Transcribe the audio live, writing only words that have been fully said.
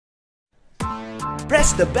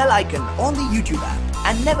press the bell icon on the YouTube app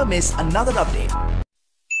and never miss another update.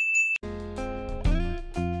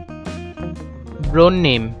 Brown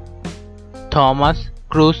name: Thomas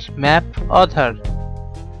Cruise Mapother.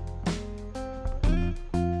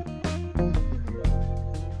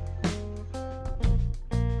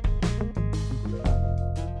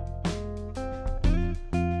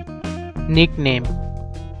 Nickname: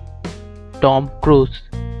 Tom Cruise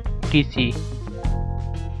TC.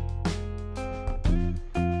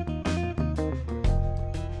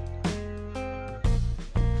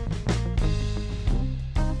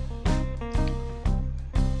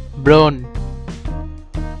 Born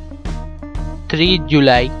 3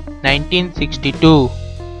 July 1962.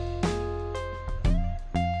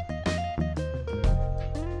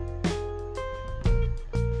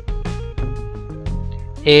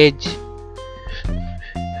 Age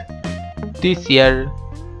this year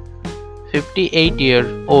 58 years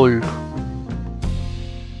old.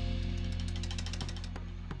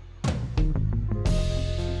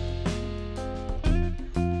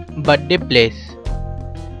 Birthday place: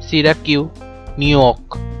 Syracuse, New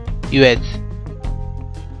York, US.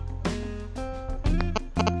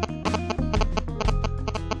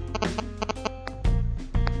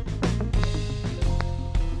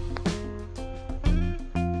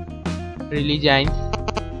 Religions: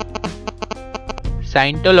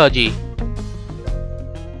 Scientology.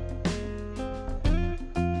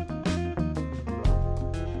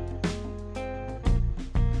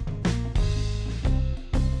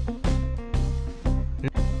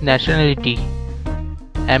 Nationality: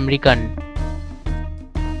 American.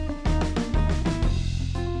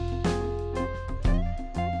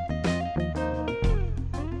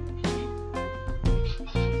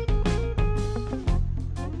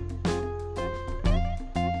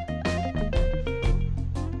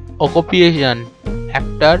 Occupation: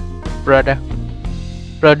 actor,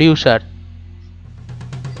 producer.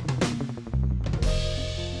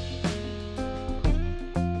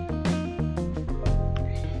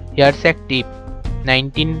 Years active: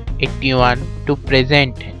 1981 to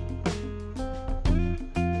present.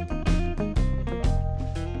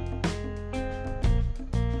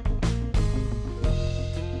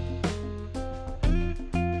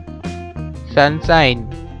 Sun sign: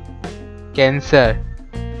 Cancer.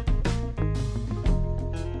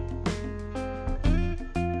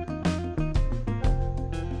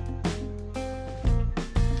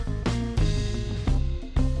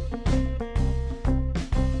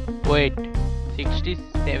 Weight: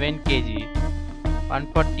 67 kg,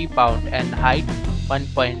 140 pound and height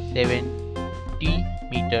 1.70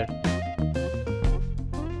 meter.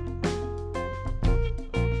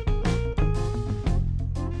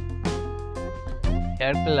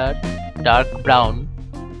 Hair color: dark brown.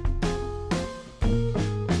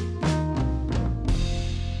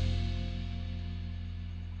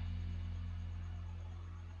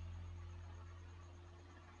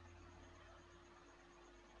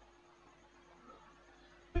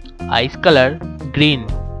 Eyes color: green.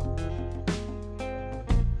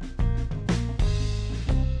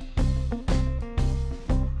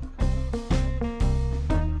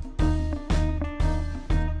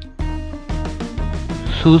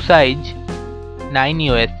 Shoe size: 9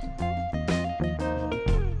 US.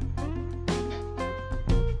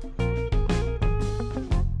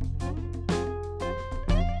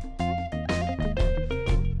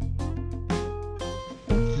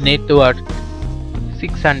 Net worth: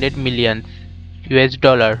 600 million US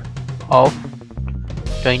dollar of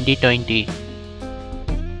 2020.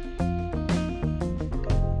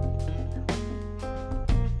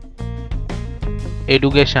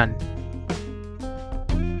 Education: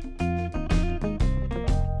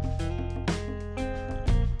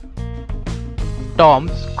 Tom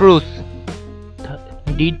Cruise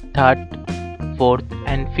did 3rd, 4th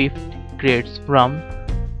and 5th grades from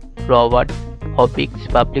Robert Hopkins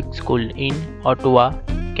Public School in Ottawa,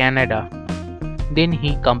 Canada. Then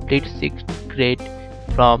he completed 6th grade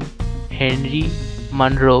from Henry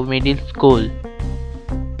Monroe Middle School,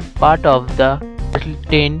 part of the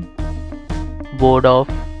Littleton Board of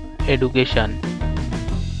Education.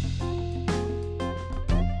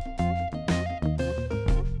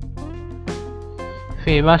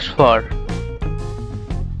 Famous for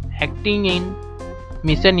acting in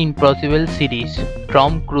Mission Impossible series.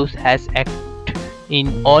 Tom Cruise has acted in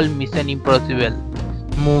all Mission Impossible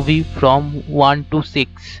movies from 1 to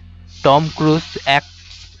 6. Tom Cruise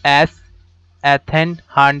acts as Ethan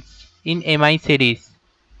Hunt in MI series.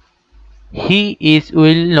 He is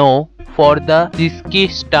well known for the risky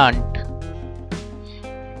stunt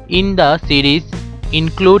in the series,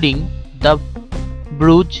 including the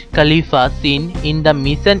Burj Khalifa scene in the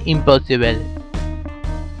Mission Impossible?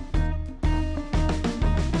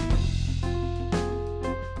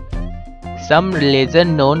 Some lesser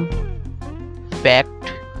known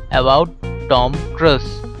fact about Tom Cruise.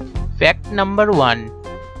 Fact number 1.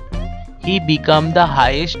 He became the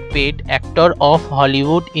highest paid actor of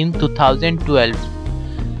Hollywood in 2012.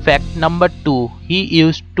 Fact number 2. He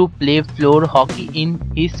used to play floor hockey in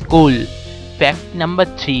his school. Fact number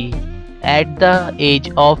 3. At the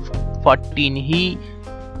age of 14, he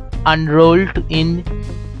enrolled in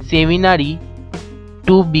seminary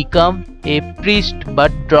to become a priest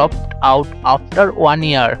but dropped out after 1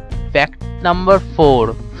 year. Fact number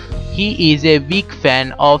 4. He is a big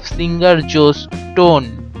fan of singer Joe Stone.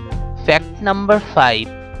 Fact number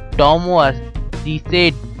 5. Tom was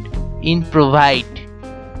raised in Provide.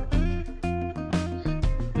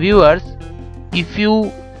 Viewers, if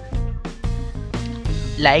you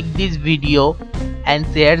like this video and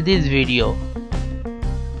share this video,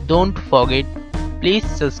 don't forget, please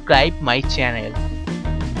subscribe my channel.